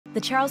The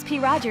Charles P.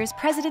 Rogers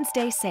President's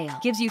Day sale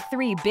gives you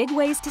 3 big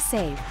ways to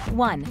save.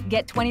 1.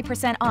 Get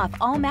 20% off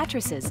all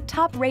mattresses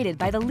top rated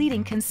by the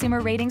leading Consumer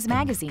Ratings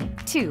magazine.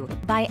 2.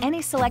 Buy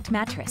any select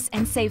mattress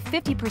and save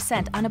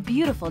 50% on a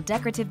beautiful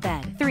decorative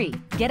bed. 3.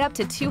 Get up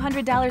to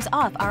 $200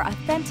 off our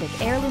authentic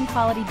heirloom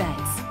quality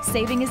beds.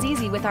 Saving is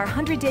easy with our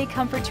 100-day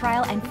comfort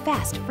trial and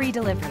fast free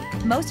delivery.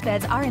 Most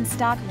beds are in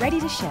stock,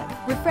 ready to ship.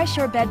 Refresh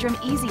your bedroom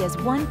easy as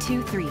 1,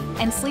 2, 3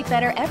 and sleep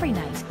better every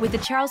night with the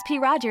Charles P.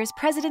 Rogers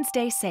President's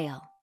Day sale.